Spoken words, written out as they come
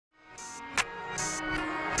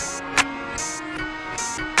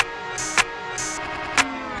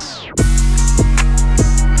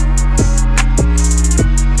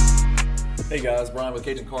guys, Brian with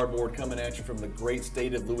Cajun Cardboard coming at you from the great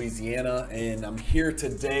state of Louisiana, and I'm here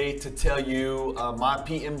today to tell you my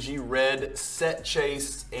PMG Red set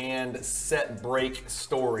chase and set break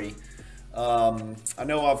story. I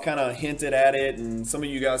know I've kind of hinted at it, and some of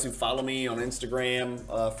you guys who follow me on Instagram,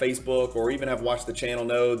 Facebook, or even have watched the channel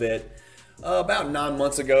know that about 9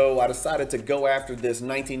 months ago I decided to go after this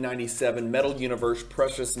 1997 Metal Universe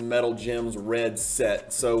Precious Metal Gems Red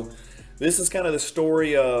set. So this is kind of the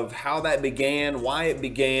story of how that began, why it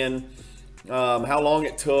began, how long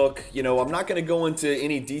it took. You know, I'm not going to go into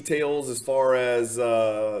any details as far as,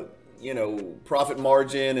 you know, profit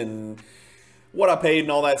margin and what I paid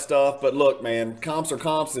and all that stuff. But look, man, comps are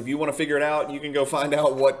comps. If you want to figure it out, you can go find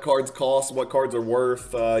out what cards cost, what cards are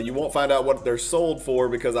worth. You won't find out what they're sold for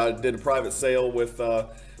because I did a private sale with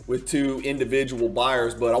two individual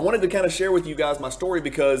buyers. But I wanted to kind of share with you guys my story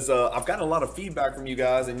because I've gotten a lot of feedback from you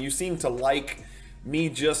guys, and you seem to like me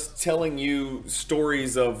just telling you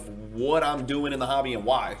stories of what I'm doing in the hobby and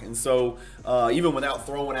why. And so even without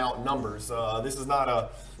throwing out numbers, this is not a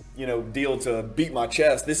deal to beat my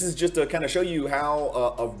chest. This is just to kind of show you how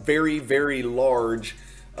a very, very large,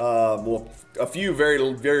 well, a few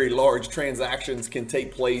very, very large transactions can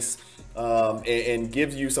take place, and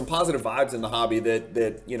gives you some positive vibes in the hobby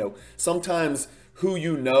that you know, sometimes who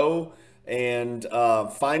you know and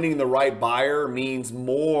finding the right buyer means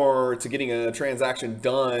more to getting a transaction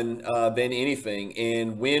done than anything.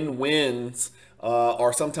 And win-wins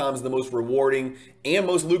are sometimes the most rewarding and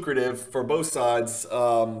most lucrative for both sides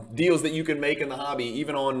deals that you can make in the hobby,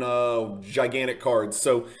 even on gigantic cards.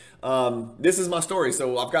 So this is my story.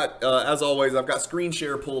 So I've got, as always, I've got screen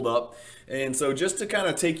share pulled up. And so just to kind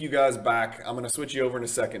of take you guys back, I'm going to switch you over in a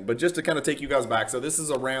second, but just to kind of take you guys back. So this is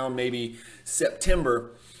around maybe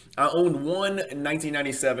September. I owned one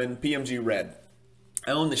 1997 PMG Red.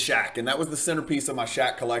 I own the Shaq, and that was the centerpiece of my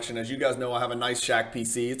Shaq collection. As you guys know, I have a nice Shaq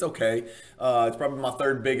PC. It's okay. It's probably my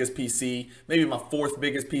third biggest PC, maybe my fourth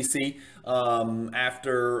biggest PC,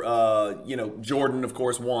 after, you know, Jordan, of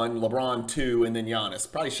course, 1, LeBron 2, and then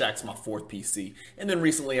Giannis. Probably Shaq's my fourth PC. And then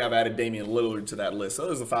recently I've added Damian Lillard to that list. So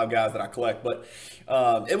those are the 5 guys that I collect. But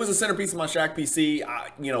it was a centerpiece of my Shaq PC.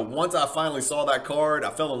 You know, once I finally saw that card, I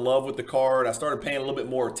fell in love with the card. I started paying a little bit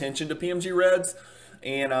more attention to PMG Reds.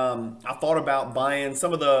 And I thought about buying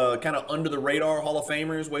some of the kind of under the radar Hall of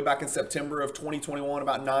Famers way back in September of 2021,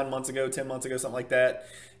 about 9 months ago, 10 months ago, something like that.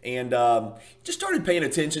 And just started paying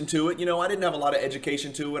attention to it. You know, I didn't have a lot of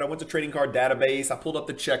education to it. I went to Trading Card Database. I pulled up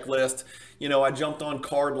the checklist. You know, I jumped on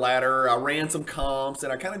Card Ladder. I ran some comps,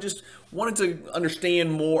 and I kind of just wanted to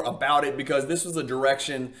understand more about it because this was a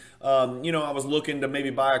direction, you know, I was looking to maybe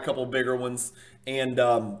buy a couple bigger ones. And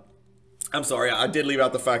I'm sorry, I did leave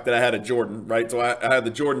out the fact that I had a Jordan, right? So I had the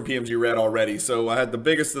Jordan PMG Red already. So I had the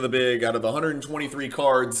biggest of the big. Out of the 123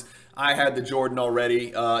 cards, I had the Jordan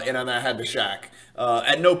already, and then I had the Shaq.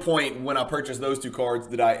 At no point when I purchased those 2 cards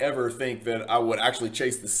did I ever think that I would actually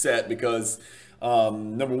chase the set because,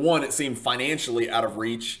 number one, it seemed financially out of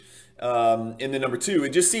reach. And then number 2,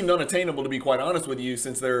 it just seemed unattainable, to be quite honest with you,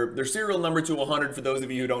 since they're serial numbered to 100. For those of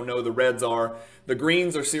you who don't know, the Reds are. The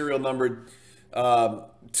greens are serial numbered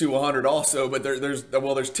to 100 also, but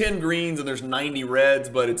there's 10 greens and there's 90 reds,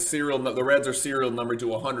 but it's serial. The reds are serial numbered to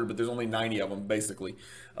 100, but there's only 90 of them basically.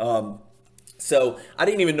 So I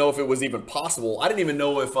didn't even know if it was even possible. I didn't even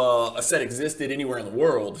know if a set existed anywhere in the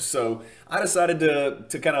world. So I decided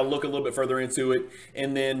to kind of look a little bit further into it,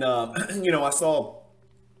 and then you know, I saw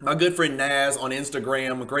my good friend Naz on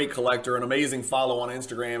Instagram, a great collector, an amazing follow on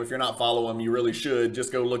Instagram. If you're not following him, you really should.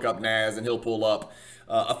 Just go look up Naz and he'll pull up.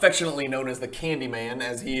 Affectionately known as the Candy Man,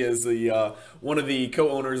 as he is the one of the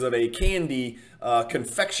co-owners of a candy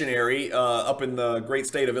confectionery up in the great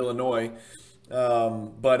state of Illinois.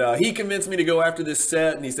 But he convinced me to go after this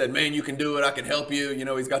set, and he said, man, you can do it. I can help you. You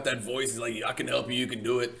know, he's got that voice. He's like, I can help you. You can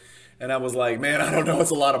do it. And I was like, man, I don't know.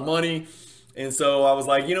 It's a lot of money. And so I was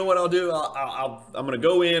like, you know what I'll do? I'm going to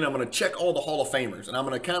go in, I'm going to check all the Hall of Famers, and I'm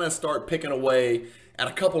going to kind of start picking away at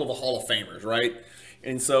a couple of the Hall of Famers, right?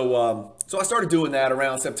 And so so I started doing that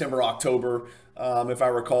around September, October, if I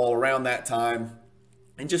recall, around that time,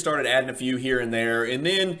 and just started adding a few here and there. And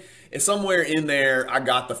then somewhere in there, I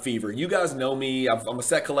got the fever. You guys know me. I'm a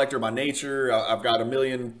set collector by nature. I've got a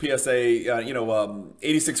million PSA,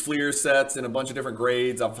 86 Fleer sets in a bunch of different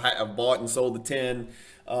grades. I've bought and sold the 10.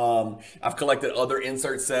 I've collected other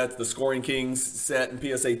insert sets, the Scoring Kings set in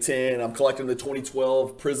PSA 10. I'm collecting the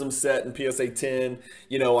 2012 Prism set in PSA 10.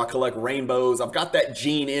 You know, I collect rainbows. I've got that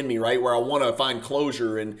gene in me, right, where I want to find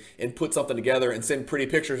closure and put something together and send pretty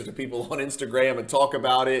pictures to people on Instagram and talk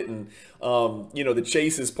about it. And, you know, the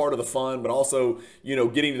chase is part of the fun, but also, you know,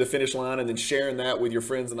 getting to the finish line and then sharing that with your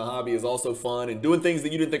friends in the hobby is also fun, and doing things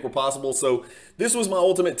that you didn't think were possible. So this was my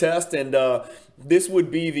ultimate test, and this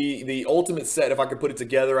would be the ultimate set if I could put it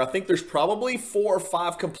together. I think there's probably 4 or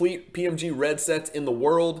 5 complete PMG Red sets in the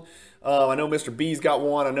world. I know Mr. B's got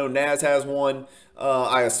one. I know Naz has one.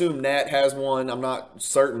 I assume Nat has one. I'm not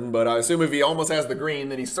certain, but I assume if he almost has the green,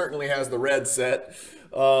 then he certainly has the red set.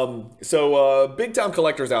 Big time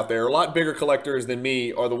collectors out there, a lot bigger collectors than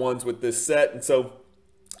me, are the ones with this set. And so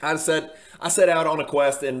I set out on a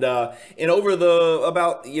quest, and over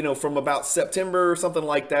from about September or something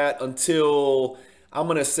like that until I'm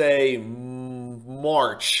gonna say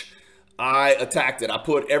March, I attacked it. I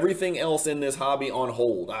put everything else in this hobby on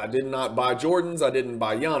hold. I did not buy Jordans. I didn't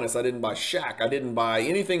buy Giannis. I didn't buy Shaq. I didn't buy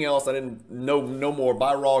anything else. I didn't no more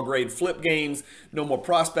buy raw grade flip games. No more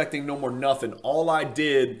prospecting. No more nothing. All I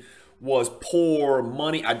did was pour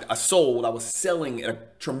money. I sold. I was selling at a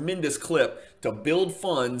tremendous clip to build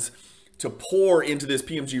funds to pour into this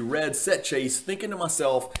PMG Red set chase, thinking to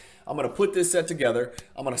myself, I'm going to put this set together.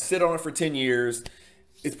 I'm going to sit on it for 10 years.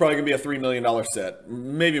 It's probably going to be a $3 million set,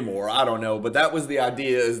 maybe more. I don't know. But that was the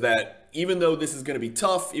idea, is that even though this is going to be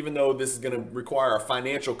tough, even though this is going to require a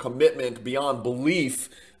financial commitment beyond belief,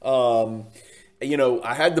 you know,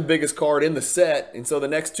 I had the biggest card in the set. And so the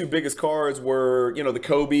next 2 biggest cards were, you know, the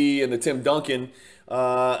Kobe and the Tim Duncan.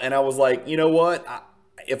 And I was like, you know what?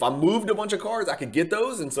 If I moved a bunch of cards, I could get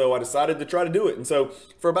those. And so I decided to try to do it. And so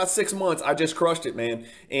for about 6 months, I just crushed it, man.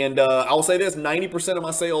 And I'll say this, 90% of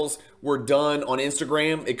my sales were done on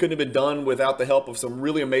Instagram. It couldn't have been done without the help of some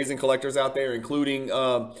really amazing collectors out there, including,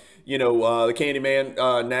 the Candyman.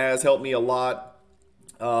 Naz helped me a lot.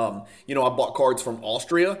 You know, I bought cards from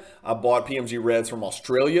Austria. I bought PMG Reds from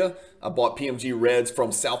Australia. I bought PMG Reds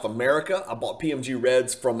from South America. I bought PMG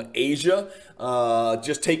Reds from Asia.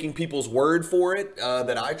 Just taking people's word for it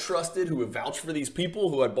that I trusted, who have vouched for these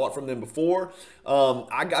people, who had bought from them before.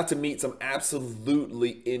 I got to meet some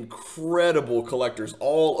absolutely incredible collectors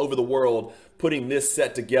all over the world putting this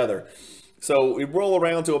set together. So we roll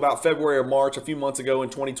around to about February or March, a few months ago in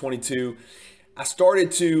 2022. I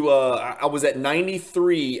started to, I was at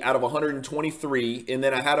 93 out of 123, and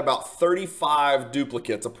then I had about 35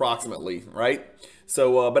 duplicates approximately, right?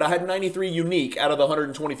 So, but I had 93 unique out of the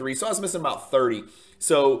 123, so I was missing about 30.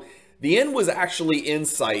 So the end was actually in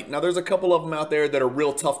sight. Now there's a couple of them out there that are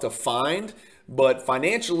real tough to find, but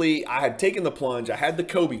financially I had taken the plunge. I had the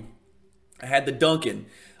Kobe, I had the Duncan,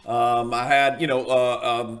 I had,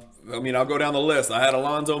 I'll go down the list. I had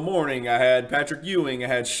Alonzo Mourning, I had Patrick Ewing, I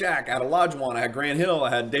had Shaq, I had Olajuwon, I had Grant Hill,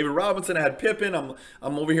 I had David Robinson, I had Pippen. I'm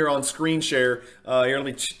over here on screen share. Here, let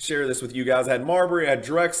me share this with you guys. I had Marbury, I had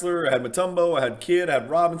Drexler, I had Mutombo, I had Kidd, I had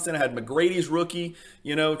Robinson, I had McGrady's rookie,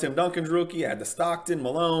 Tim Duncan's rookie, I had the Stockton,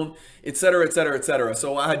 Malone, et cetera, et cetera, et cetera.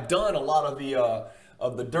 So I had done a lot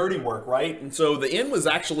of the dirty work, right? And so the end was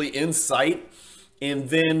actually in sight. And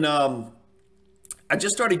then I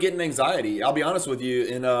just started getting anxiety. I'll be honest with you,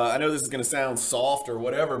 and I know this is going to sound soft or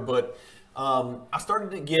whatever, but I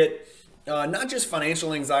started to get not just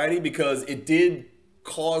financial anxiety, because it did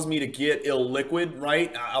cause me to get illiquid,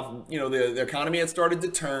 right? The economy had started to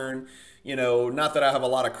turn. Not that I have a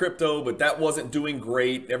lot of crypto, but that wasn't doing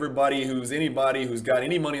great. Anybody who's got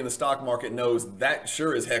any money in the stock market knows that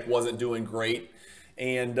sure as heck wasn't doing great.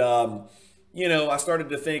 And I started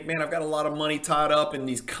to think, man, I've got a lot of money tied up in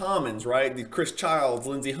these commons, right? These Chris Childs,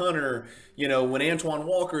 Lindsey Hunter, when Antoine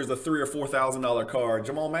Walker is a $3,000 or $4,000 card,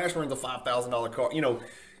 Jamal Mashburn's a $5,000 card,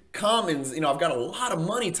 commons, I've got a lot of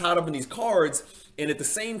money tied up in these cards. And at the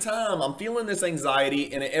same time, I'm feeling this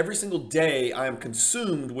anxiety, and every single day I am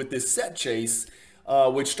consumed with this set chase,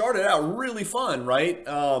 which started out really fun, right?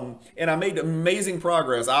 And I made amazing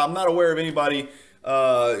progress. I'm not aware of anybody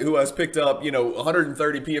who has picked up,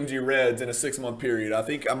 130 PMG Reds in a 6-month period. I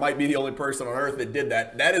think I might be the only person on earth that did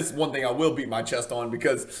that. That is one thing I will beat my chest on,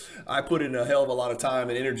 because I put in a hell of a lot of time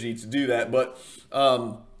and energy to do that. But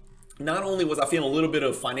not only was I feeling a little bit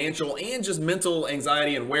of financial and just mental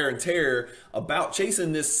anxiety and wear and tear about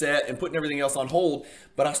chasing this set and putting everything else on hold,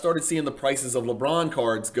 but I started seeing the prices of LeBron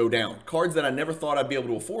cards go down. Cards that I never thought I'd be able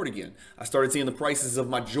to afford again. I started seeing the prices of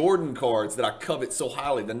my Jordan cards that I covet so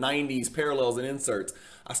highly, the 90s parallels and inserts.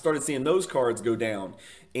 I started seeing those cards go down.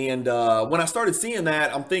 And when I started seeing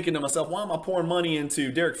that, I'm thinking to myself, why am I pouring money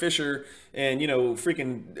into Derek Fisher and,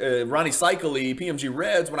 freaking Ronnie Cycli, PMG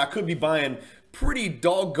Reds, when I could be buying pretty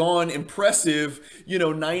doggone impressive,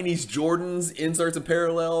 90s Jordans, inserts and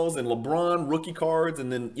parallels, and LeBron rookie cards, and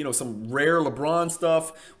then, some rare LeBron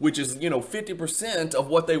stuff, which is, 50% of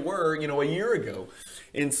what they were, a year ago.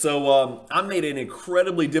 And so I made an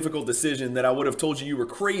incredibly difficult decision that I would have told you were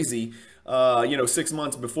crazy 6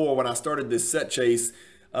 months before when I started this set chase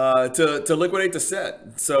to liquidate the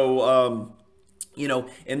set. So,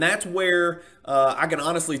 and that's where I can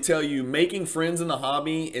honestly tell you, making friends in the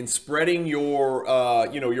hobby and spreading your,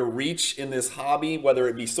 your reach in this hobby, whether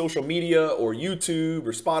it be social media or YouTube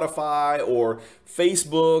or Spotify or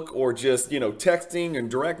Facebook or just, texting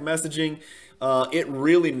and direct messaging. It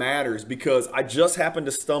really matters, because I just happened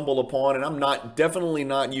to stumble upon, and I'm definitely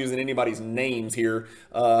not using anybody's names here.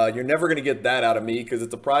 You're never going to get that out of me, because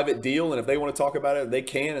it's a private deal, and if they want to talk about it, they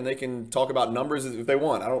can, and they can talk about numbers if they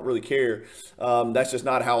want. I don't really care. That's just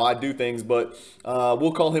not how I do things, but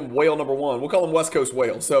we'll call him Whale number one. We'll call him West Coast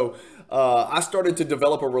Whale. So I started to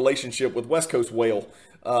develop a relationship with West Coast Whale,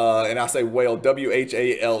 and I say whale,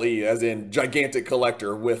 W-H-A-L-E, as in gigantic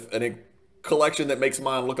collector, with a collection that makes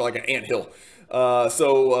mine look like an anthill.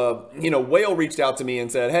 Whale reached out to me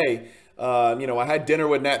and said, hey, I had dinner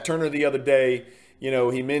with Nat Turner the other day.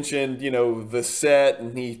 He mentioned, the set,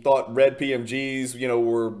 and he thought red PMGs,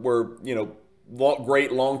 were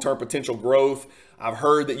great long-term potential growth. I've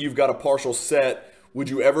heard that you've got a partial set. Would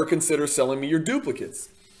you ever consider selling me your duplicates?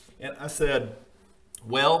 And I said,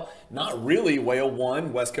 well, not really, Whale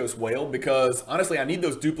One, West Coast Whale, because honestly, I need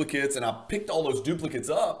those duplicates, and I picked all those duplicates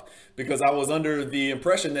up because I was under the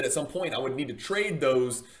impression that at some point I would need to trade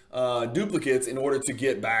those duplicates in order to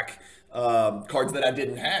get back cards that I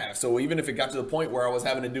didn't have. So even if it got to the point where I was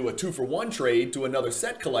having to do a 2-for-1 trade to another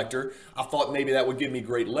set collector, I thought maybe that would give me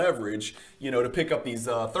great leverage, to pick up these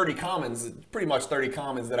 30 commons, pretty much 30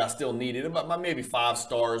 commons that I still needed. About maybe 5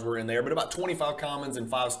 stars were in there, but about 25 commons and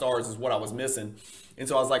 5 stars is what I was missing. And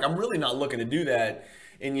so I was like, I'm really not looking to do that.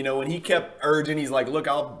 And, and he kept urging, he's like, look,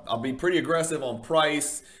 I'll be pretty aggressive on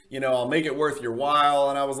price. I'll make it worth your while.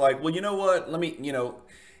 And I was like, well, you know what? Let me,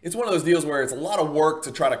 it's one of those deals where it's a lot of work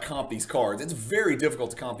to try to comp these cards. It's very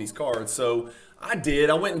difficult to comp these cards. So I did.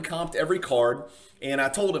 I went and comped every card. And I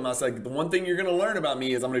told him, I was like, the one thing you're going to learn about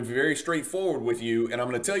me is I'm going to be very straightforward with you, and I'm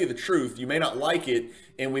going to tell you the truth. You may not like it,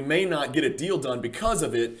 and we may not get a deal done because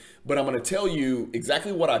of it, but I'm going to tell you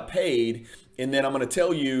exactly what I paid, and then I'm going to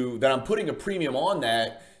tell you that I'm putting a premium on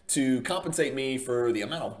that to compensate me for the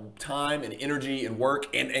amount of time and energy and work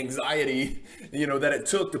and anxiety, that it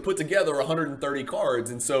took to put together 130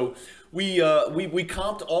 cards. And so we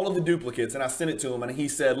comped all of the duplicates, and I sent it to him, and he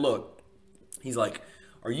said, look, he's like,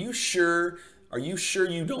 are you sure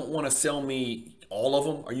you don't want to sell me all of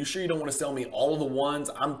them? Are you sure you don't want to sell me all of the ones?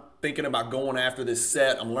 I'm thinking about going after this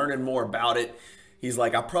set. I'm learning more about it. He's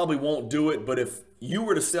like, I probably won't do it, but if you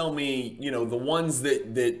were to sell me, the ones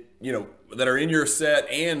that are in your set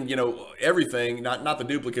and, everything, not the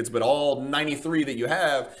duplicates, but all 93 that you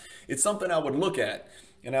have, it's something I would look at.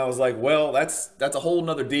 And I was like, well, that's a whole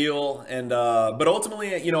nother deal. And but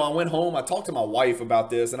ultimately, I went home. I talked to my wife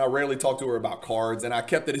about this, and I rarely talk to her about cards. And I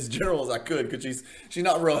kept it as general as I could, because she's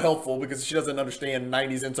not real helpful, because she doesn't understand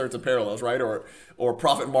 90s inserts and parallels, right? Or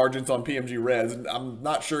profit margins on PMG Reds. I'm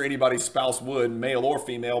not sure anybody's spouse would, male or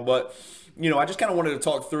female, but I just kind of wanted to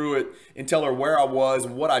talk through it and tell her where I was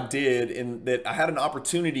and what I did, and that I had an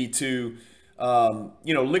opportunity to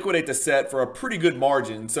liquidate the set for a pretty good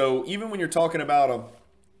margin. So even when you're talking about a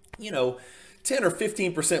 10 or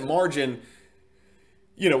 15% margin,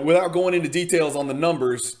 without going into details on the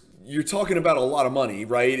numbers, you're talking about a lot of money,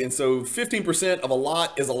 right? And so 15% of a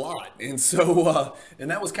lot is a lot. And so,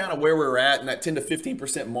 and that was kind of where we were at in that 10 to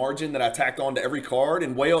 15% margin that I tacked on to every card.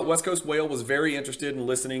 And West Coast Whale was very interested in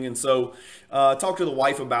listening. And so talked to the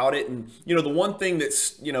wife about it. And, the one thing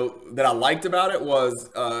that's, that I liked about it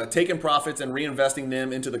was taking profits and reinvesting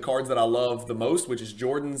them into the cards that I love the most, which is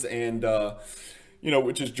Jordans and,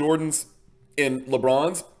 Jordans and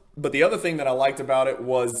LeBrons. But the other thing that I liked about it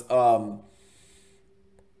was,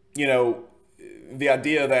 the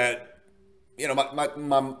idea that,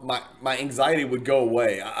 my anxiety would go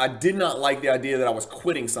away. I did not like the idea that I was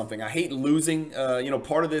quitting something. I hate losing.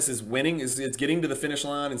 Part of this is winning. It's getting to the finish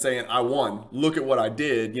line and saying, I won. Look at what I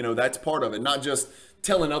did. That's part of it. Not just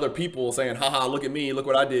telling other people, saying, haha, look at me. Look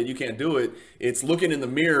what I did. You can't do it. It's looking in the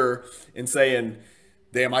mirror and saying,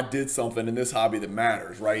 damn, I did something in this hobby that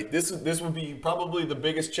matters, right? This would be probably the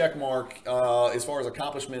biggest check mark as far as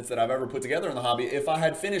accomplishments that I've ever put together in the hobby if I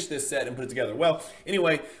had finished this set and put it together. Well,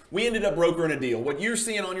 anyway, we ended up brokering a deal. What you're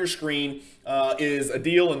seeing on your screen is a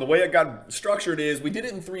deal, and the way it got structured is we did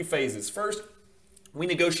it in 3 phases. First, we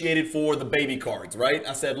negotiated for the baby cards, right?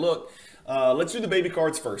 I said, look, let's do the baby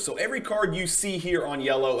cards first. So every card you see here on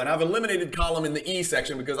yellow, and I've eliminated column in the E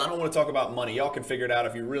section because I don't want to talk about money. Y'all can figure it out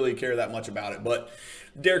if you really care that much about it. But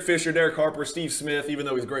Derek Fisher, Derek Harper, Steve Smith, even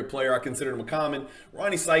though he's a great player, I consider him a common.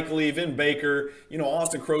 Ronnie Cycli, Vin Baker,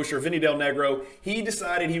 Austin Crozier, Vinny Del Negro. He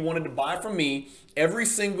decided he wanted to buy from me every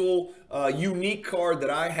single unique card that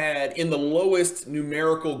I had in the lowest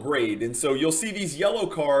numerical grade. And so you'll see these yellow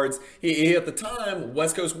cards. He at the time,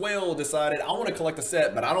 West Coast Whale decided, I want to collect a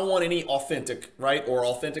set, but I don't want any authentic, right? Or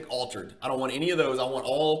authentic altered. I don't want any of those. I want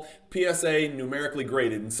all PSA numerically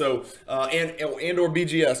graded. And so, and or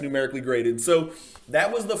BGS numerically graded. So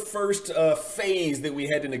that was the first phase that we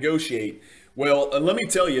had to negotiate. Well, let me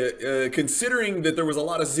tell you, considering that there was a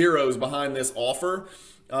lot of zeros behind this offer,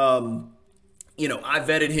 I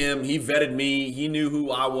vetted him, he vetted me, he knew who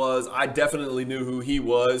I was, I definitely knew who he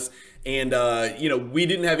was, and, we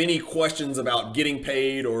didn't have any questions about getting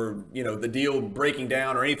paid or, the deal breaking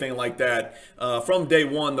down or anything like that. From day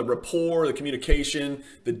one, the rapport, the communication,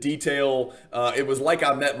 the detail, it was like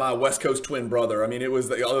I met my West Coast twin brother. I mean, it was,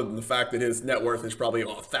 other than the fact that his net worth is probably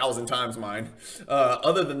 1,000 times mine.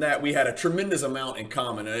 Other than that, we had a tremendous amount in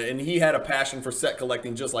common, and he had a passion for set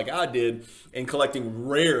collecting just like I did, and collecting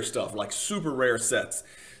rare stuff, like super rare sets.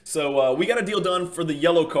 So we got a deal done for the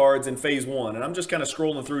yellow cards in phase one, and I'm just kind of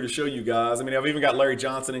scrolling through to show you guys. I mean, I've even got Larry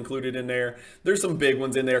Johnson included in there. There's some big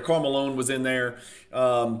ones in there. Karl Malone was in there.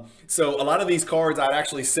 So a lot of these cards I'd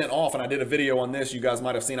actually sent off, and I did a video on this you guys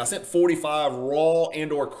might have seen. I sent 45 raw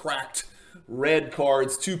and or cracked red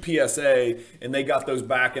cards to PSA, and they got those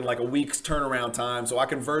back in like a week's turnaround time. So I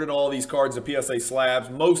converted all these cards to PSA slabs,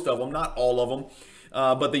 most of them, not all of them.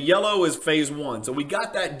 But the yellow is phase one. So we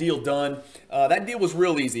got that deal done. That deal was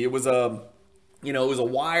real easy. It was a, it was a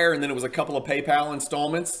wire, and then it was a couple of PayPal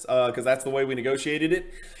installments because that's the way we negotiated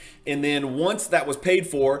it. And then once that was paid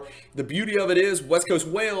for, the beauty of it is West Coast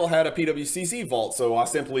Whale had a PWCC vault. So I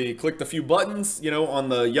simply clicked a few buttons, on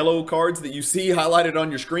the yellow cards that you see highlighted on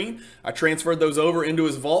your screen. I transferred those over into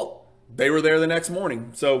his vault. They were there the next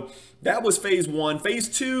morning. So that was phase one. Phase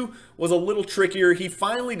two was a little trickier. He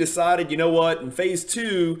finally decided, you know what, in phase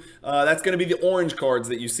two, that's going to be the orange cards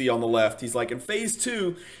that you see on the left. He's like, in phase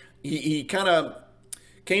two, he kind of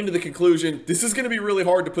came to the conclusion, this is going to be really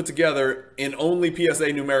hard to put together in only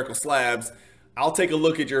PSA numerical slabs. I'll take a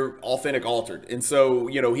look at your authentic altered. And so,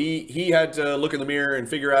 he had to look in the mirror and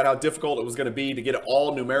figure out how difficult it was going to be to get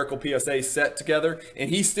all numerical PSA set together. And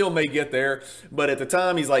he still may get there. But at the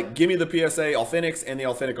time, he's like, give me the PSA authentics and the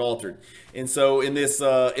authentic altered. And so in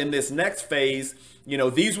this next phase,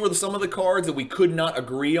 these were some of the cards that we could not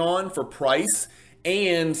agree on for price,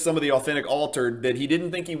 and some of the authentic altered that he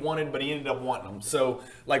didn't think he wanted, but he ended up wanting them. So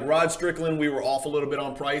like Rod Strickland, we were off a little bit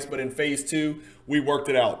on price, but in phase two, we worked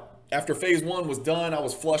it out. After phase one was done, I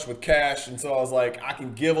was flush with cash, and so I was like, I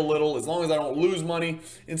can give a little as long as I don't lose money.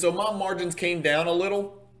 And so my margins came down a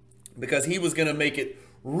little because he was going to make it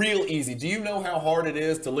real easy. Do you know how hard it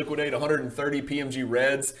is to liquidate 130 PMG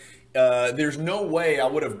Reds? There's no way I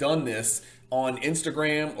would have done this on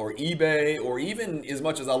Instagram or eBay, or even as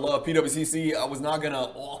much as I love PWCC, I was not going to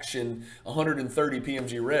auction 130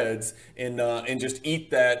 PMG Reds and just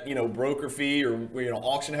eat that, broker fee or,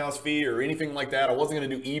 auction house fee or anything like that. I wasn't going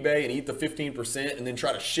to do eBay and eat the 15% and then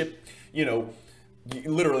try to ship,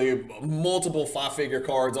 literally multiple five-figure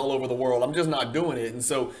cards all over the world. I'm just not doing it. And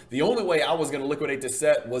so the only way I was going to liquidate this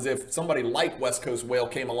set was if somebody like West Coast Whale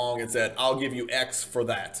came along and said, I'll give you X for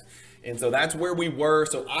that. And so that's where we were.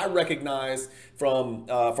 So I recognize from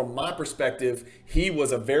my perspective, he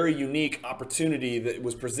was a very unique opportunity that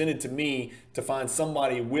was presented to me to find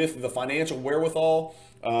somebody with the financial wherewithal,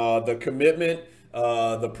 the commitment,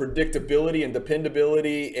 the predictability and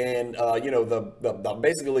dependability, and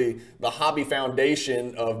basically the hobby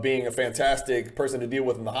foundation of being a fantastic person to deal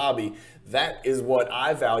with in the hobby. That is what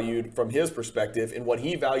I valued from his perspective, and what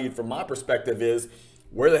he valued from my perspective is,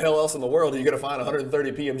 where the hell else in the world are you going to find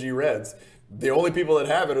 130 PMG Reds? The only people that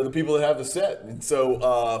have it are the people that have the set. And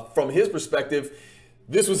so from his perspective,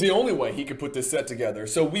 this was the only way he could put this set together.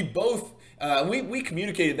 So we both, we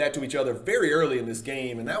communicated that to each other very early in this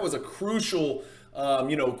game. And that was a crucial,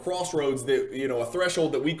 crossroads that, a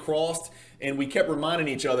threshold that we crossed. And we kept reminding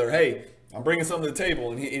each other, hey, I'm bringing something to the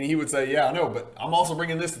table. And he would say, yeah, I know, but I'm also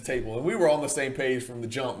bringing this to the table. And we were on the same page from the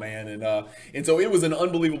jump, man. And so it was an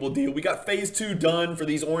unbelievable deal. We got phase two done for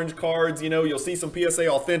these orange cards. You'll see some PSA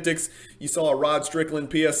Authentics. You saw a Rod Strickland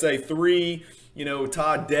PSA 3,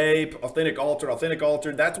 Todd Day, authentic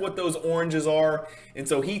altered. That's what those oranges are. And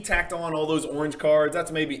so he tacked on all those orange cards.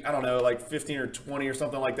 That's maybe, I don't know, like 15 or 20 or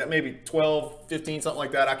something like that. Maybe 12, 15, something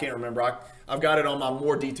like that. I can't remember. I've got it on my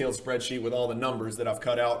more detailed spreadsheet with all the numbers that I've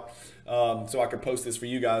cut out. So I could post this for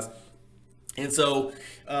you guys. And so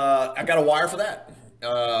I got a wire for that.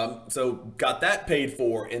 So got that paid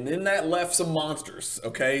for. And then that left some monsters.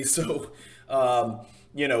 Okay. So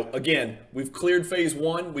you know, again, we've cleared phase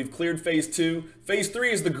 1, we've cleared phase 2. Phase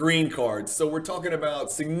 3 is the green cards. So we're talking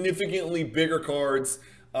about significantly bigger cards.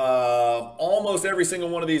 Almost every single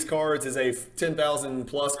one of these cards is a 10,000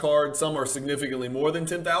 plus card. Some are significantly more than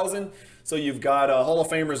 10,000. So you've got Hall of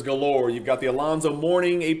Famers galore. You've got the Alonzo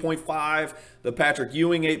Mourning 8.5, the Patrick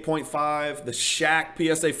Ewing 8.5, the Shaq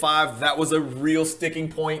PSA 5. That was a real sticking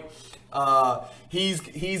point.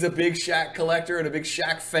 He's a big Shaq collector and a big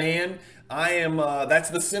Shaq fan. I am. That's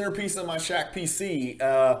the centerpiece of my Shaq PC.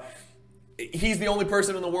 He's the only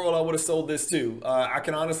person in the world I would have sold this to. I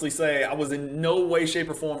can honestly say I was in no way, shape,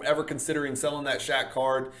 or form ever considering selling that Shaq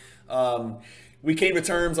card. We came to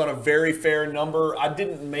terms on a very fair number. I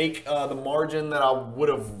didn't make the margin that I would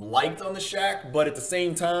have liked on the Shaq, but at the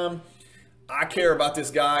same time, I care about this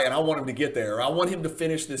guy and I want him to get there. I want him to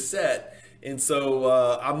finish this set. And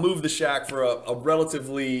so I moved the Shaq for a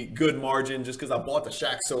relatively good margin just because I bought the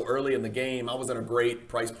Shaq so early in the game. I was at a great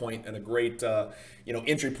price point and a great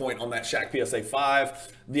entry point on that Shaq PSA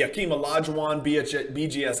 5. The Akeem Olajuwon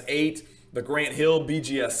BGS 8, the Grant Hill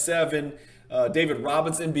BGS 7, David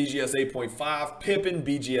Robinson BGS 8.5, Pippen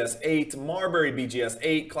BGS 8, Marbury BGS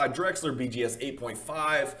 8, Clyde Drexler BGS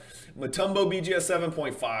 8.5, Mutombo BGS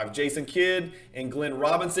 7.5, Jason Kidd and Glenn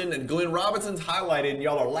Robinson. And Glenn Robinson's highlighted, and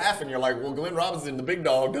y'all are laughing. You're like, well, Glenn Robinson, the big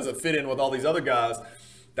dog, doesn't fit in with all these other guys.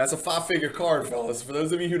 That's a 5-figure card, fellas. For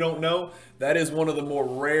those of you who don't know, that is one of the more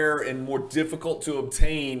rare and more difficult to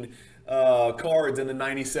obtain cards in the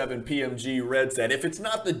 97 PMG Red set. If it's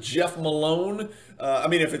not the Jeff Malone,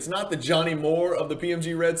 if it's not the Johnny Moore of the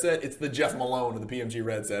PMG Red set, it's the Jeff Malone of the PMG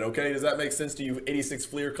Red set, okay? Does that make sense to you 86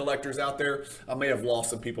 Fleer collectors out there? I may have lost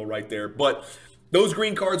some people right there, but those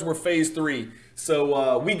green cards were phase 3.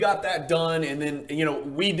 So we got that done, and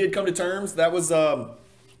then, we did come to terms. That was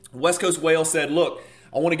West Coast Whale said, look,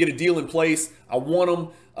 I want to get a deal in place. I want them.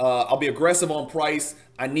 I'll be aggressive on price.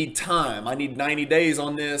 I need time. I need 90 days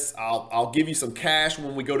on this. I'll give you some cash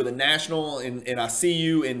when we go to the National and I see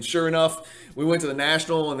you. And sure enough, we went to the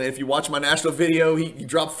National. And if you watch my National video, he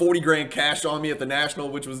dropped 40 grand cash on me at the National,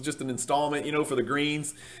 which was just an installment, for the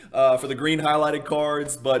greens, for the green highlighted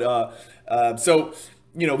cards. But so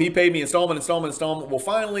he paid me installment. Well,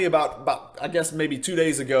 finally, about I guess maybe 2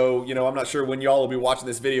 days ago, I'm not sure when y'all will be watching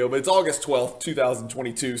this video, but it's August 12th,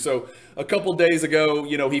 2022. So a couple days ago,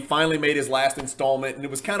 he finally made his last installment, and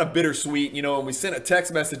it was kind of bittersweet, and we sent a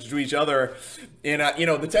text message to each other. And,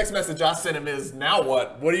 the text message I sent him is, now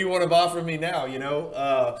what? What do you want to buy from me now,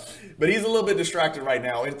 But he's a little bit distracted right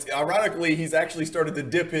now. Ironically, he's actually started to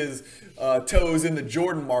dip his toes in the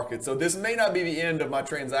Jordan market. So this may not be the end of my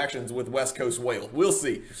transactions with West Coast Whale. We'll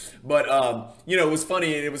see. But, it was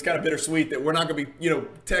funny, and it was kind of bittersweet that we're not going to be,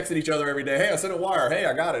 texting each other every day. Hey, I sent a wire. Hey,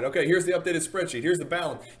 I got it. Okay, here's the updated spreadsheet. Here's the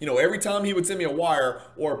balance. Every time he would send me a wire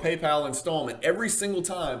or a PayPal installment, every single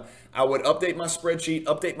time I would update my spreadsheet,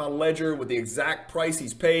 update my ledger with the exact price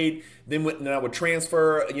he's paid. Then I would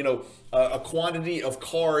transfer, a quantity of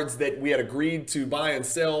cards that we had agreed to buy and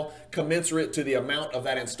sell commensurate to the amount of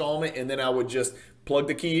that installment. And then I would just plug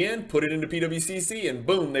the key in, put it into PWCC, and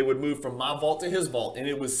boom, they would move from my vault to his vault. And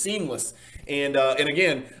it was seamless. And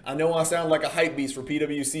again, I know I sound like a hype beast for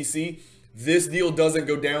PWCC. This deal doesn't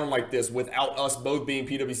go down like this without us both being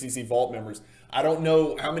PWCC Vault members. I don't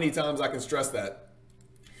know how many times I can stress that.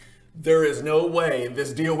 There is no way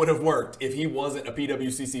this deal would have worked if he wasn't a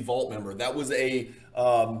PWCC Vault member. That was a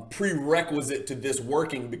prerequisite to this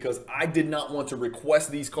working, because I did not want to request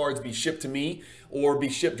these cards be shipped to me or be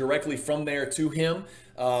shipped directly from there to him.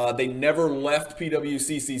 They never left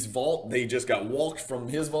PWCC's vault. They just got walked from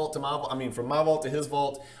his vault to from my vault to his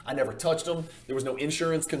vault. I never touched them. There was no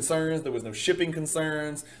insurance concerns. There was no shipping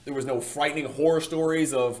concerns. There was no frightening horror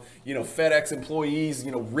stories of, FedEx employees,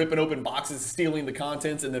 ripping open boxes, stealing the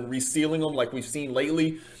contents, and then resealing them like we've seen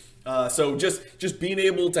lately. So just being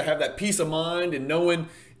able to have that peace of mind and knowing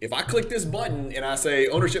if I click this button and I say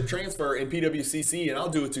ownership transfer in PWCC, and I'll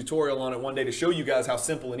do a tutorial on it one day to show you guys how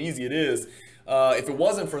simple and easy it is. If it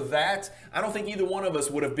wasn't for that, I don't think either one of us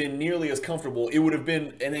would have been nearly as comfortable. It would have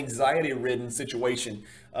been an anxiety-ridden situation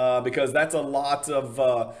because that's a lot of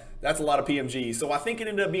PMGs. So I think it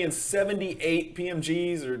ended up being 78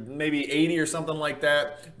 PMGs or maybe 80 or something like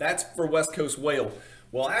that. That's for West Coast Whale.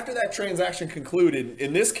 Well, after that transaction concluded,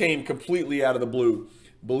 and this came completely out of the blue,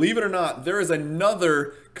 believe it or not, there is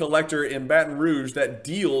another collector in Baton Rouge that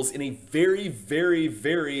deals in a very, very,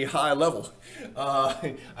 very high level.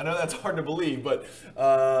 I know that's hard to believe, but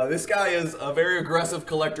this guy is a very aggressive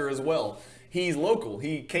collector as well. He's local.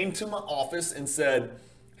 He came to my office and said,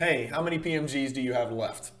 hey, how many PMGs do you have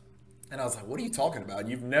left? And I was like, what are you talking about?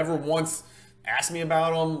 You've never once asked me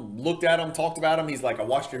about them, looked at them, talked about them. He's like, I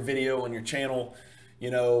watched your video on your channel.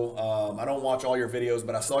 I don't watch all your videos,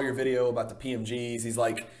 but I saw your video about the PMGs. He's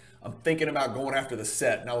like, I'm thinking about going after the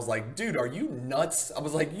set. And I was like, dude, are you nuts? I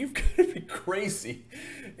was like, you've got to be crazy.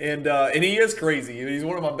 And he is crazy. He's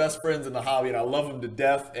one of my best friends in the hobby, and I love him to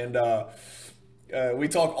death. And we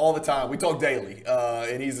talk all the time. We talk daily.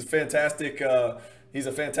 And he's a fantastic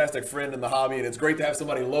friend in the hobby. And it's great to have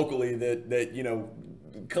somebody locally that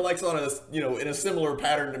collects on in a similar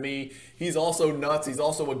pattern to me. He's also nuts. He's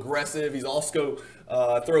also aggressive. He's also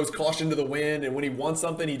throws caution to the wind, and when he wants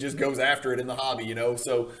something, he just goes after it in the hobby.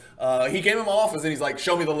 So he came in my office and he's like,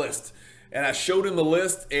 "Show me the list." And I showed him the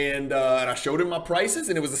list, and I showed him my prices,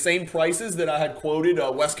 and it was the same prices that I had quoted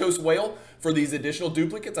West Coast Whale for these additional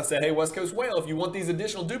duplicates. I said, "Hey, West Coast Whale, if you want these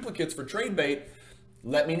additional duplicates for trade bait,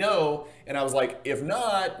 let me know." And I was like, if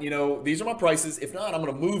not, these are my prices. If not, I'm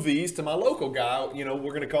going to move these to my local guy. We're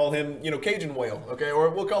going to call him, Cajun Whale, okay? Or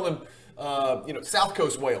we'll call him, South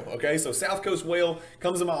Coast Whale, okay? So South Coast Whale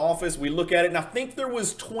comes in my office. We look at it, and I think there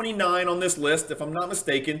was 29 on this list, if I'm not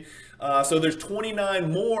mistaken. So there's 29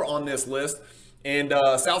 more on this list. And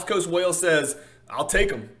South Coast Whale says, "I'll take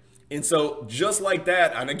them." And so just like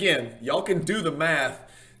that, and again, y'all can do the math.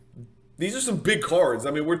 These are some big cards.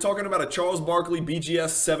 I mean, we're talking about a Charles Barkley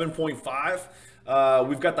BGS 7.5.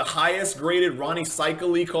 We've got the highest graded Ronnie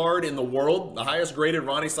Cycli card in the world. The highest graded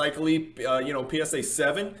Ronnie Cycli, PSA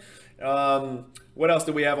 7. What else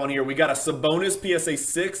do we have on here? We got a Sabonis PSA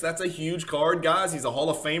 6. That's a huge card, guys. He's a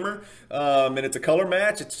Hall of Famer. And it's a color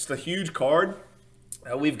match. It's just a huge card.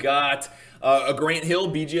 We've got a Grant Hill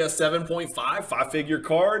BGS 7.5, five-figure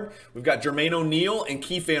card. We've got Jermaine O'Neal and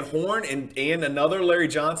Keith Van Horn and another Larry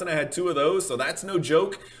Johnson. I had two of those, so that's no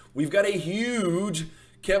joke. We've got a huge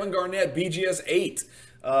Kevin Garnett BGS 8.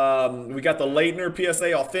 We got the Leitner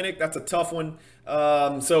PSA Authentic. That's a tough one.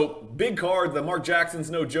 So big card. The Mark Jackson's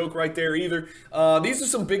no joke right there either. These are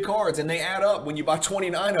some big cards, and they add up when you buy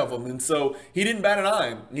 29 of them. And so he didn't bat an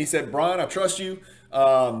eye. And he said, "Brian, I trust you."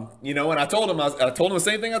 And I told him the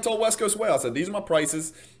same thing I told West Coast Whale. I said, "These are my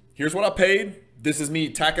prices. Here's what I paid. This is me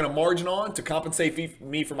tacking a margin on to compensate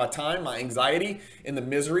me for my time, my anxiety, and the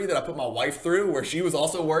misery that I put my wife through, where she was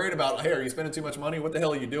also worried about, hey, are you spending too much money? What the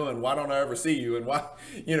hell are you doing? Why don't I ever see you? And why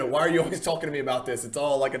are you always talking to me about this?" It's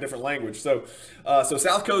all like a different language. So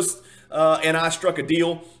South Coast and I struck a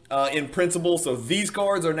deal in principle. So these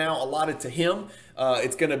cards are now allotted to him.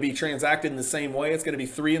 It's going to be transacted in the same way. It's going to be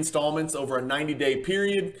 3 installments over a 90-day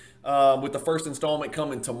period, with the first installment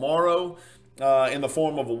coming tomorrow in the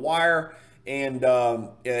form of a wire. And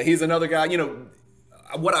he's another guy.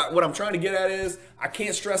 What I'm trying to get at is I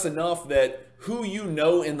can't stress enough that who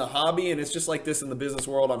in the hobby, and it's just like this in the business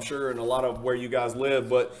world, I'm sure, and a lot of where you guys live,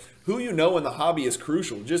 but who in the hobby is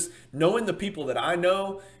crucial. Just knowing the people that I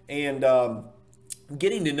know and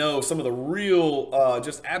getting to know some of the real,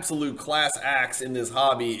 just absolute class acts in this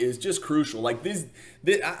hobby is just crucial. Like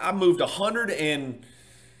I moved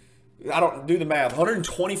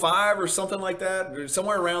 125 or something like that,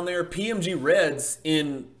 somewhere around there, PMG Reds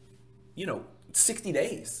in, 60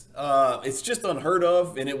 days. It's just unheard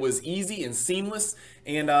of, and it was easy and seamless.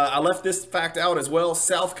 And I left this fact out as well.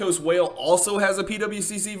 South Coast Whale also has a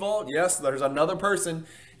PWCC vault. Yes, there's another person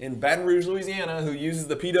in Baton Rouge, Louisiana, who uses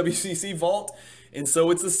the PWCC vault. And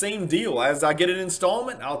so it's the same deal. As I get an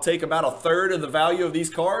installment, I'll take about a third of the value of these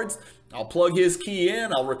cards. I'll plug his key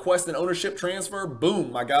in. I'll request an ownership transfer.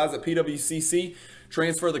 Boom, my guys at PWCC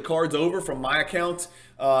transfer the cards over from my account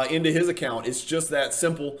into his account. It's just that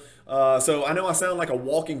simple. So I know I sound like a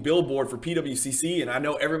walking billboard for PWCC, and I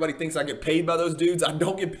know everybody thinks I get paid by those dudes. I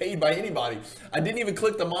don't get paid by anybody. I didn't even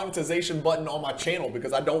click the monetization button on my channel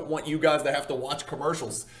because I don't want you guys to have to watch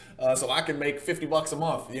commercials so I can make 50 bucks a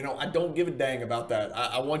month. I don't give a dang about that.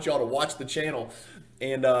 I want y'all to watch the channel.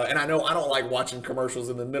 And I know I don't like watching commercials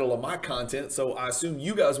in the middle of my content, so I assume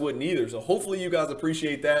you guys wouldn't either. So hopefully you guys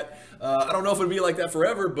appreciate that. I don't know if it'll be like that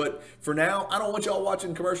forever, but for now, I don't want y'all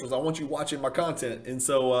watching commercials. I want you watching my content. And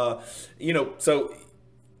so, so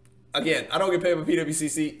again, I don't get paid by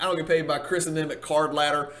PWCC. I don't get paid by Chris and them at Card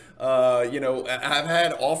Ladder. I've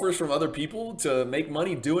had offers from other people to make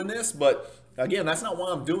money doing this, but again, that's not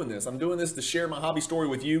why I'm doing this. I'm doing this to share my hobby story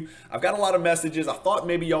with you. I've got a lot of messages. I thought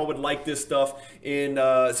maybe y'all would like this stuff. And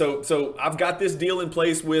so I've got this deal in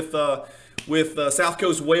place with South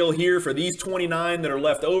Coast Whale here for these 29 that are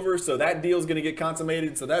left over. So that deal is going to get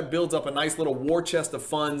consummated. So that builds up a nice little war chest of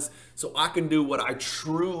funds so I can do what I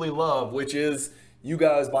truly love, which is, you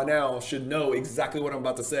guys by now should know exactly what I'm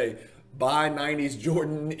about to say, buy 90s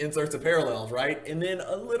Jordan inserts of parallels, right? And then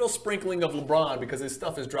a little sprinkling of LeBron because his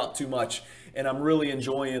stuff has dropped too much. And I'm really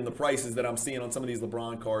enjoying the prices that I'm seeing on some of these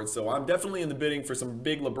LeBron cards. So I'm definitely in the bidding for some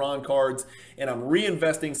big LeBron cards. And I'm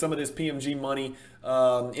reinvesting some of this PMG money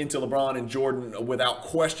into LeBron and Jordan without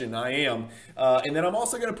question. I am. And then I'm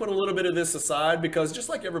also going to put a little bit of this aside because just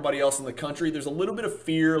like everybody else in the country, there's a little bit of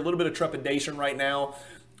fear, a little bit of trepidation right now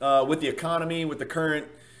with the economy, with the current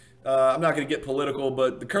I'm not going to get political,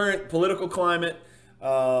 but the current political climate,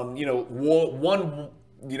 one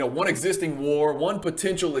existing war, one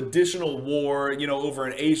potential additional war, over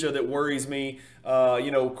in Asia that worries me.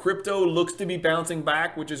 Crypto looks to be bouncing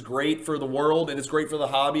back, which is great for the world and it's great for the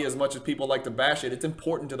hobby as much as people like to bash it. It's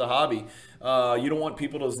important to the hobby. You don't want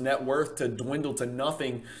people's net worth to dwindle to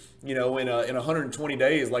nothing, in 120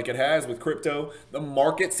 days like it has with crypto. The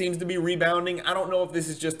market seems to be rebounding. I don't know if this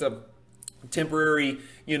is just a temporary,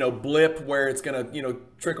 blip where it's going to,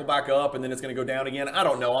 trickle back up and then it's going to go down again. I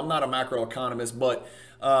don't know. I'm not a macroeconomist, but,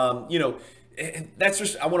 that's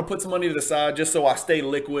just, I want to put some money to the side just so I stay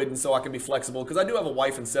liquid and so I can be flexible because I do have a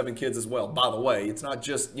wife and 7 kids as well. By the way, it's not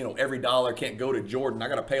just, every dollar can't go to Jordan. I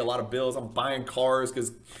got to pay a lot of bills. I'm buying cars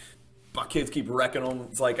because my kids keep wrecking them.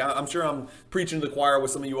 It's like, I'm sure I'm preaching to the choir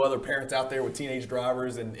with some of you other parents out there with teenage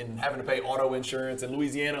drivers and having to pay auto insurance. In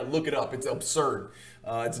Louisiana, look it up. It's absurd.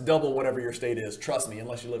 It's double whatever your state is. Trust me,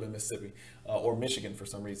 unless you live in Mississippi or Michigan for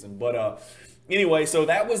some reason. But anyway, so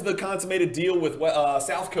that was the consummated deal with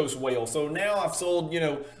South Coast Whale. So now I've sold,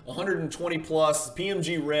 120 plus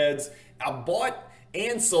PMG Reds. I bought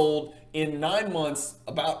and sold in 9 months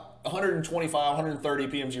about 125, 130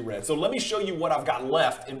 PMG Red. So let me show you what I've got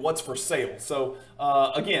left and what's for sale. So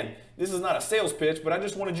again, this is not a sales pitch, but I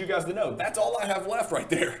just wanted you guys to know that's all I have left right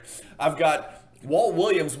there. I've got Walt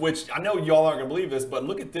Williams, which I know y'all aren't gonna believe this, but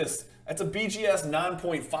look at this. That's a BGS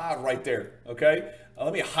 9.5 right there, okay?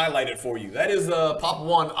 Let me highlight it for you. That is Pop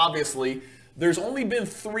 1, obviously. There's only been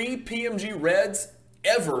 3 PMG Reds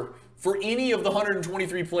ever for any of the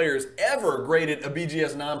 123 players ever graded a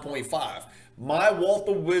BGS 9.5. My Walt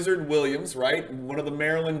the Wizard Williams, right? One of the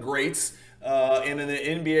Maryland greats and an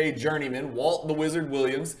NBA journeyman, Walt the Wizard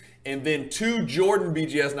Williams, and then 2 Jordan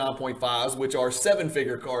BGS 9.5s, which are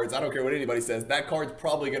 7-figure cards. I don't care what anybody says. That card's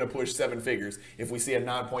probably going to push 7 figures if we see a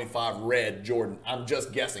 9.5 red Jordan. I'm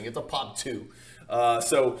just guessing. It's a Pop 2.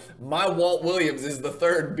 So my Walt Williams is the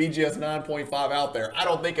 3rd BGS 9.5 out there. I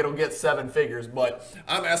don't think it'll get 7 figures, but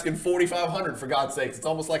I'm asking $4,500 for God's sakes. It's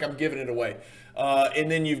almost like I'm giving it away.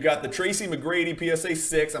 And then you've got the Tracy McGrady PSA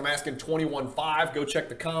 6. I'm asking $21,500. Go check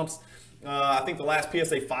the comps. I think the last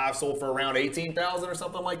PSA 5 sold for around $18,000 or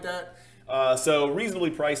something like that. So reasonably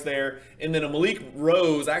priced there. And then a Malik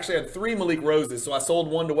Rose. I actually had 3 Malik Roses. So I sold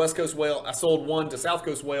 1 to West Coast Whale. I sold 1 to South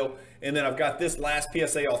Coast Whale. And then I've got this last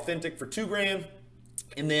PSA Authentic for $2,000.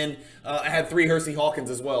 And then I had 3 Hersey Hawkins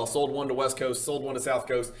as well. Sold 1 to West Coast, sold 1 to South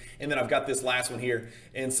Coast, and then I've got this last one here.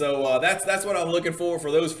 And so that's what I'm looking for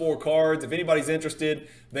those 4 cards. If anybody's interested,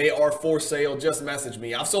 they are for sale. Just message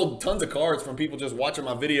me. I've sold tons of cards from people just watching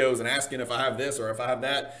my videos and asking if I have this or if I have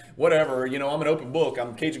that, whatever. I'm an open book.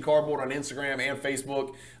 I'm Cajun Cardboard on Instagram and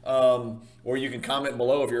Facebook. Or you can comment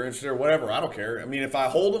below if you're interested or whatever. I don't care. I mean, if I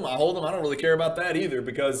hold them, I hold them. I don't really care about that either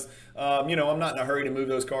because, I'm not in a hurry to move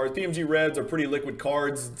those cards. PMG Reds are pretty liquid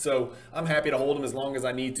cards, so I'm happy to hold them as long as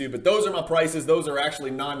I need to. But those are my prices. Those are actually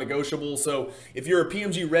non-negotiable. So if you're a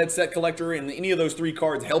PMG Red set collector and any of those 3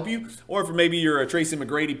 cards help you, or if maybe you're a Tracy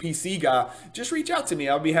McGrady PC guy, just reach out to me.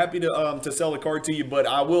 I'll be happy to sell the card to you, but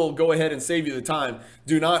I will go ahead and save you the time.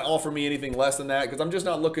 Do not offer me anything less than that because I'm just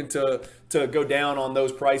not looking to go down on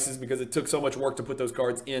those prices because it took so much work to put those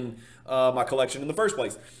cards in my collection in the first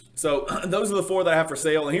place. So those are the 4 that I have for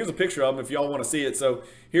sale, and here's a picture of them if y'all want to see it. So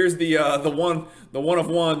here's the one of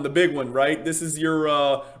one, the big one, right? This is your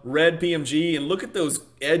red PMG, and look at those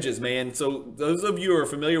edges, man. So those of you who are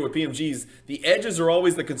familiar with PMGs, the edges are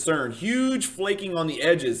always the concern. Huge flaking on the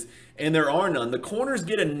edges, and there are none. The corners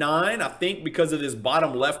get a 9, I think, because of this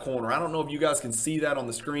bottom left corner. I don't know if you guys can see that on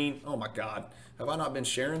the screen. Oh my God, have I not been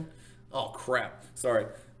sharing? Oh crap, sorry.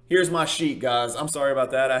 Here's my sheet, guys. I'm sorry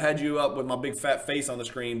about that. I had you up with my big fat face on the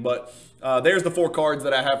screen, but there's the 4 cards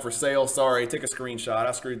that I have for sale. Sorry, take a screenshot.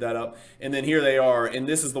 I screwed that up. And then here they are. And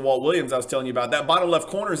this is the Walt Williams I was telling you about. That bottom left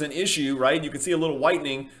corner is an issue, right? You can see a little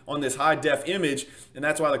whitening on this high def image, and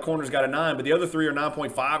that's why the corner's got a 9. But the other 3 are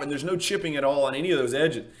 9.5, and there's no chipping at all on any of those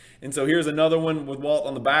edges. And so here's another one with Walt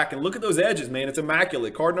on the back. And look at those edges, man. It's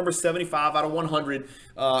immaculate. Card number 75 out of 100.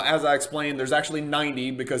 As I explained, there's actually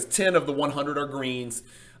 90 because 10 of the 100 are greens.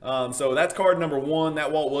 So that's card number 1,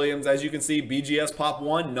 that Walt Williams. As you can see, BGS Pop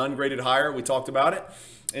 1, none graded higher. We talked about it.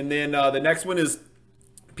 And then the next one is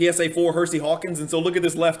PSA 4 Hersey Hawkins. And so look at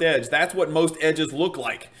this left edge. That's what most edges look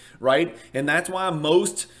like, right? And that's why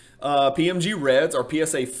most PMG Reds are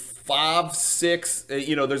PSA 5, 6.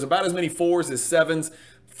 You know, there's about as many 4s as 7s.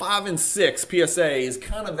 5 and 6 PSA is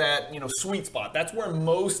kind of that, you know, sweet spot. That's where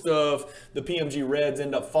most of the PMG Reds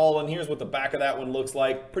end up falling. Here's what the back of that one looks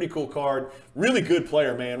like. Pretty cool card. Really good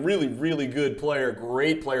player, man. Really, really good player.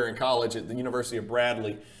 Great player in college at the University of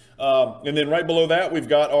Bradley. And then right below that, we've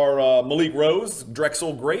got our Malik Rose,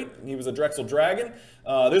 Drexel Great. He was a Drexel Dragon.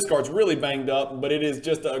 This card's really banged up, but it is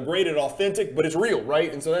just a graded authentic, but it's real,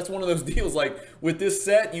 right? And so that's one of those deals, like with this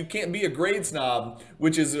set, you can't be a grade snob,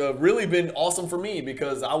 which has really been awesome for me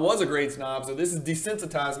because I was a grade snob. So this has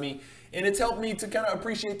desensitized me, and it's helped me to kind of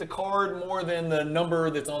appreciate the card more than the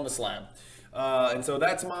number that's on the slab. And so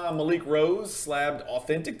that's my Malik Rose slabbed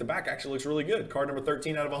authentic. The back actually looks really good. Card number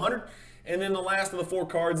 13 out of 100. And then the last of the 4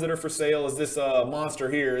 cards that are for sale is this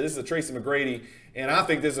monster here. This is a Tracy McGrady, and I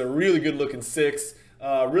think this is a really good looking 6.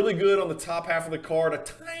 Really good on the top half of the card. A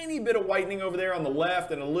tiny bit of whitening over there on the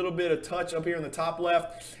left and a little bit of touch up here in the top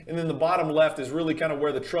left. And then the bottom left is really kind of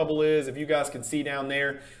where the trouble is, if you guys can see down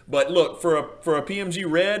there. But look, for a PMG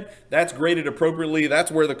Red, that's graded appropriately.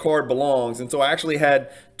 That's where the card belongs. And so I actually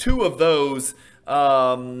had 2 of those.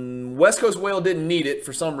 West Coast Whale didn't need it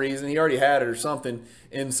for some reason. He already had it or something.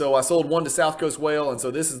 And so I sold 1 to South Coast Whale. And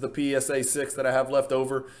so this is the PSA 6 that I have left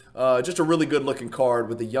over. Just a really good looking card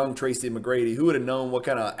with the young Tracy McGrady. Who would have known what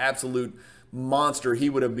kind of absolute monster he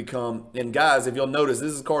would have become? And guys, if you'll notice,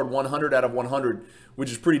 this is card 100 out of 100,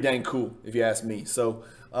 which is pretty dang cool if you ask me. So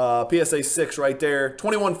PSA 6 right there.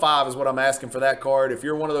 21.5 is what I'm asking for that card. If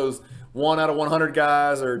you're one of those 1 out of 100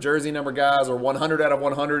 guys or jersey number guys or 100 out of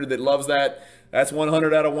 100 that loves that, that's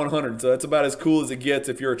 100 out of 100. So that's about as cool as it gets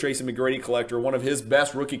if you're a Tracy McGrady collector. One of his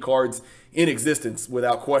best rookie cards in existence,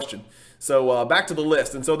 without question. So back to the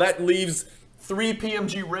list. And so that leaves 3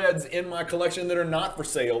 PMG Reds in my collection that are not for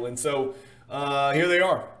sale. And so here they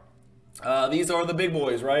are. These are the big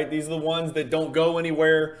boys, right? These are the ones that don't go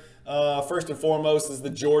anywhere. First and foremost is the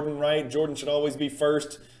Jordan, right? Jordan should always be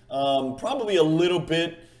first. Probably a little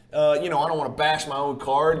bit. You know, I don't want to bash my own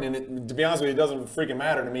card, and to be honest with you, it doesn't freaking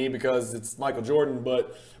matter to me because it's Michael Jordan,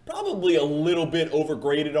 but probably a little bit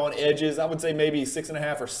overgraded on edges. I would say maybe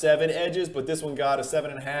 6.5 or 7 edges, but this one got a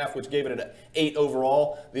 7.5, which gave it an 8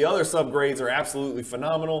 overall. The other subgrades are absolutely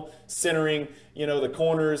phenomenal. Centering, you know, the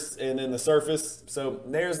corners and then the surface. So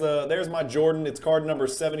there's my Jordan. It's card number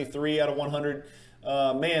 73 out of 100.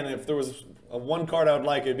 Man, if there was one card I would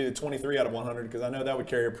like, it'd be the 23 out of 100 because I know that would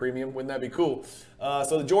carry a premium. Wouldn't that be cool?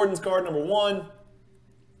 So the Jordan's card number 1.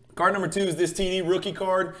 Card number 2 is this TD rookie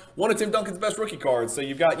card. One of Tim Duncan's best rookie cards. So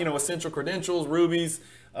you've got, you know, essential credentials, rubies.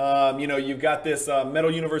 You know, you've got this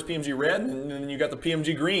Metal Universe PMG Red, and then you got the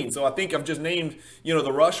PMG Green. So I think I've just named, you know,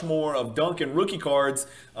 the Rushmore of Duncan rookie cards.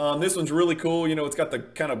 This one's really cool. You know, it's got the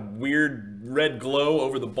kind of weird red glow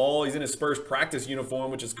over the ball. He's in his Spurs practice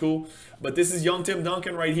uniform, which is cool. But this is young Tim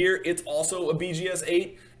Duncan right here. It's also a BGS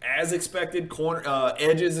 8. As expected, corner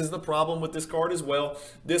edges is the problem with this card as well.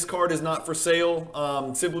 This card is not for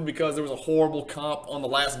sale simply because there was a horrible comp on the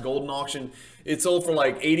last Golden auction. It sold for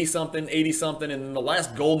like 80-something, and then the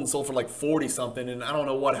last Golden sold for like 40-something, and I don't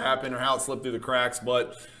know what happened or how it slipped through the cracks,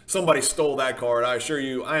 but somebody stole that card. I assure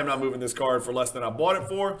you, I am not moving this card for less than I bought it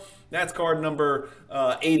for. That's card number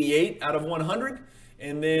 88 out of 100.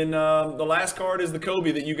 And then the last card is the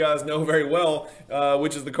Kobe that you guys know very well,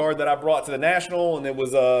 which is the card that I brought to the National, and it was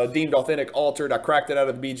deemed authentic, altered. I cracked it out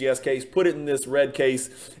of the BGS case, put it in this red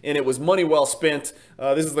case, and it was money well spent.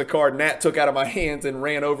 This is the card Nat took out of my hands and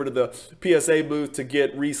ran over to the PSA booth to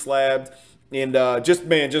get reslabbed. And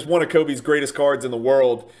just one of Kobe's greatest cards in the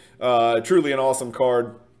world. Truly an awesome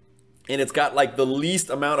card. And it's got like the least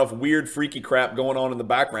amount of weird freaky crap going on in the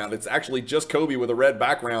background. It's actually just Kobe with a red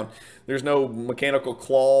background. There's no mechanical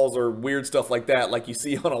claws or weird stuff like that like you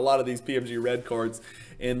see on a lot of these PMG Red cards.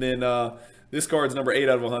 And then this card's number 8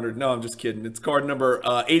 out of 100. No, I'm just kidding. It's card number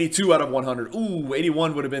 82 out of 100. Ooh,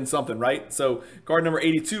 81 would have been something, right? So card number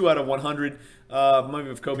 82 out of 100. Maybe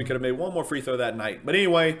if Kobe could have made one more free throw that night. But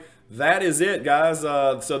anyway, that is it, guys.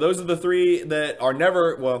 So those are the 3 that are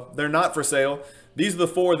never, well, they're not for sale. These are the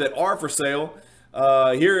 4 that are for sale.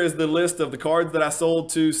 Here is the list of the cards that I sold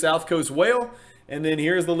to South Coast Whale. And then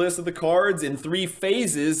here's the list of the cards in 3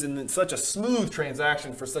 phases, and it's such a smooth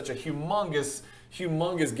transaction for such a humongous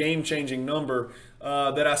humongous game-changing number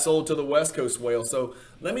that I sold to the West Coast whale. So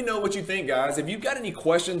let me know what you think, guys. If you've got any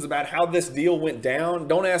questions about how this deal went down,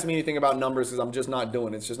 don't ask me anything about numbers because I'm just not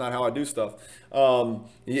doing it. It's just not how I do stuff.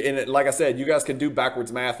 Like I said, you guys can do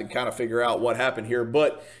backwards math and kind of figure out what happened here.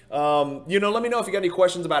 But, let me know if you got any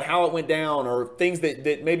questions about how it went down, or things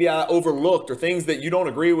that maybe I overlooked, or things that you don't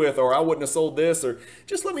agree with, or I wouldn't have sold this, or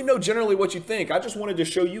just let me know generally what you think. I just wanted to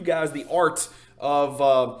show you guys the art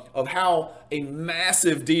of how a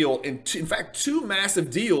massive deal, in fact, two massive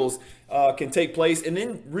deals can take place. And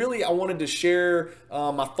then really I wanted to share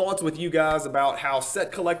my thoughts with you guys about how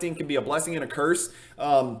set collecting can be a blessing and a curse.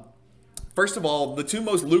 First of all, the two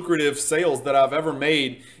most lucrative sales that I've ever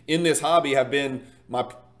made in this hobby have been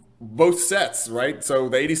both sets, right? So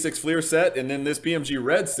the 86 Fleer set and then this PMG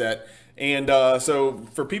Red set. And so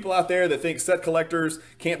for people out there that think set collectors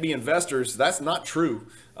can't be investors, that's not true.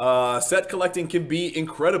 Set collecting can be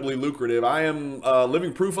incredibly lucrative. I am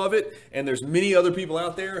living proof of it, and there's many other people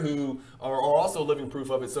out there who are also living proof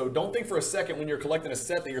of it. So don't think for a second when you're collecting a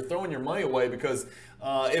set that you're throwing your money away, because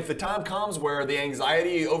if the time comes where the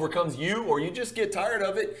anxiety overcomes you, or you just get tired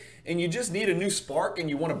of it and you just need a new spark and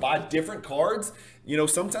you want to buy different cards,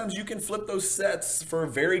 sometimes you can flip those sets for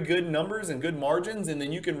very good numbers and good margins, and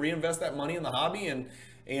then you can reinvest that money in the hobby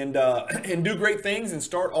and do great things and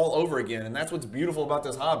start all over again. And that's what's beautiful about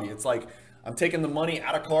this hobby. It's like I'm taking the money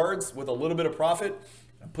out of cards with a little bit of profit.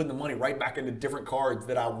 I'm putting the money right back into different cards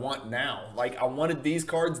that I want now. Like I wanted these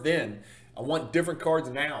cards then. I want different cards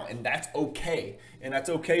now, and that's okay. And that's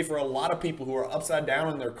okay for a lot of people who are upside down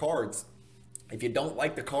on their cards. If you don't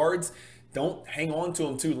like the cards, don't hang on to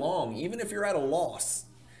them too long, even if you're at a loss.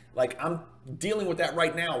 Like I'm dealing with that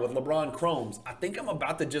right now with LeBron Chromes. I think I'm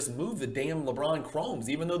about to just move the damn LeBron Chromes,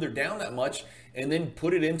 even though they're down that much, and then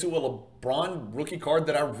put it into a LeBron rookie card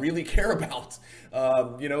that I really care about.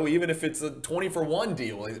 Even if it's a 20-for-1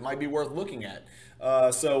 deal, it might be worth looking at.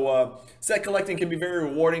 Set collecting can be very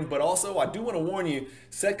rewarding, but also I do want to warn you,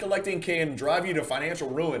 set collecting can drive you to financial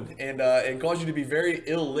ruin and cause you to be very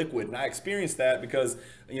illiquid. And I experienced that because,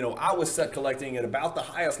 I was set collecting at about the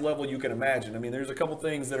highest level you can imagine. I mean, there's a couple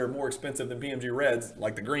things that are more expensive than PMG Reds,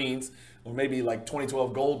 like the greens, or maybe like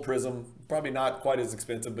 2012 Gold Prism, probably not quite as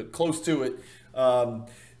expensive, but close to it.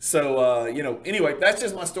 Anyway, that's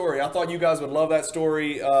just my story. I thought you guys would love that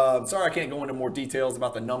story. Sorry I can't go into more details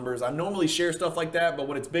about the numbers. I normally share stuff like that, but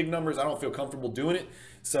when it's big numbers, I don't feel comfortable doing it.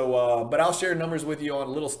 So, but I'll share numbers with you on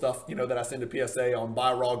little stuff, that I send to PSA on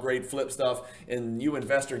buy raw grade flip stuff. And you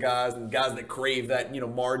investor guys and guys that crave that,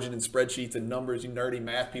 margin and spreadsheets and numbers, you nerdy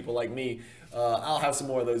math people like me, I'll have some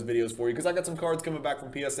more of those videos for you because I got some cards coming back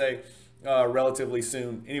from PSA relatively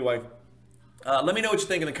soon. Anyway, let me know what you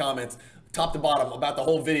think in the comments. Top to bottom about the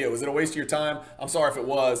whole video. Was it a waste of your time? I'm sorry if it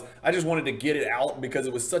was. I just wanted to get it out because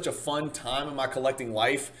it was such a fun time in my collecting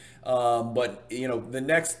life. But the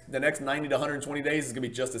next 90 to 120 days is gonna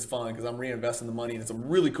be just as fun because I'm reinvesting the money into some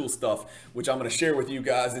really cool stuff, which I'm gonna share with you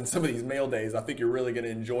guys in some of these mail days. I think you're really gonna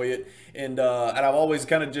enjoy it. And I've always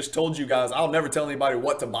kind of just told you guys, I'll never tell anybody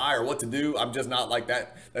what to buy or what to do. I'm just not like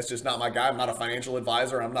that. That's just not my guy. I'm not a financial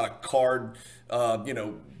advisor. I'm not a card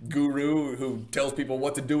guru who tells people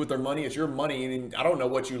what to do with their money. It's your money, and I don't know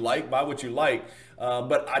what you like. Buy what you like.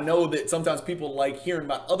 But I know that sometimes people like hearing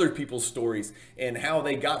about other people's stories and how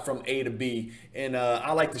they got from A to B. And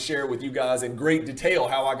I like to share with you guys in great detail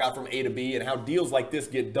how I got from A to B and how deals like this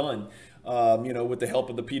get done, with the help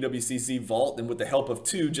of the PWCC Vault and with the help of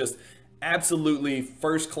two just absolutely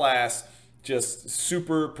first class, just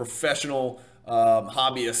super professional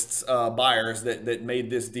hobbyists, buyers that made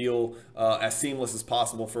this deal as seamless as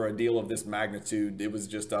possible for a deal of this magnitude. It was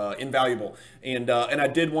just invaluable. And I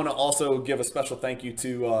did want to also give a special thank you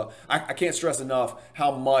to, I can't stress enough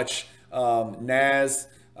how much Naz,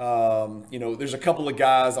 there's a couple of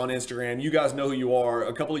guys on Instagram. You guys know who you are.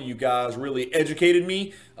 A couple of you guys really educated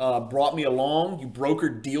me, brought me along. You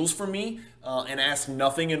brokered deals for me and asked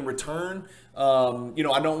nothing in return.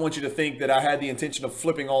 I don't want you to think that I had the intention of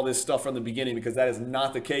flipping all this stuff from the beginning, because that is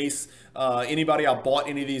not the case. Anybody I bought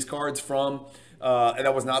any of these cards from, and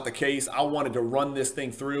that was not the case. I wanted to run this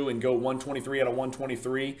thing through and go 123 out of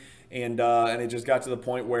 123. And it just got to the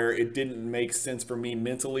point where it didn't make sense for me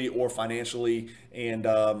mentally or financially, and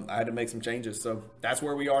I had to make some changes. So that's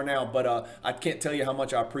where we are now. But I can't tell you how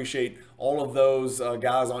much I appreciate all of those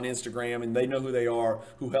guys on Instagram, and they know who they are,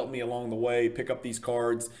 who helped me along the way pick up these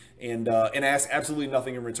cards and ask absolutely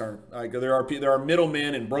nothing in return. There are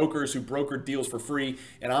middlemen and brokers who broker deals for free,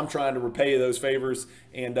 and I'm trying to repay those favors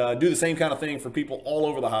and do the same kind of thing for people all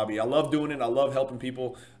over the hobby. I love doing it. I love helping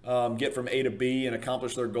people get from A to B and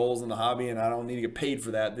accomplish their goals in the hobby, and I don't need to get paid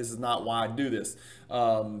for that. This is not why I do this.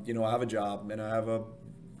 You know, I have a job, and I have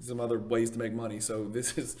some other ways to make money. So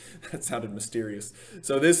that sounded mysterious.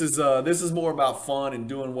 So this is more about fun and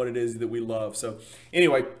doing what it is that we love. So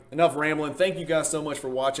anyway, enough rambling. Thank you guys so much for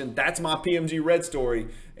watching. That's my PMG Red story,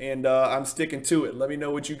 and I'm sticking to it. Let me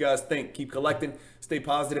know what you guys think. Keep collecting, stay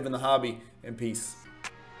positive in the hobby, and peace.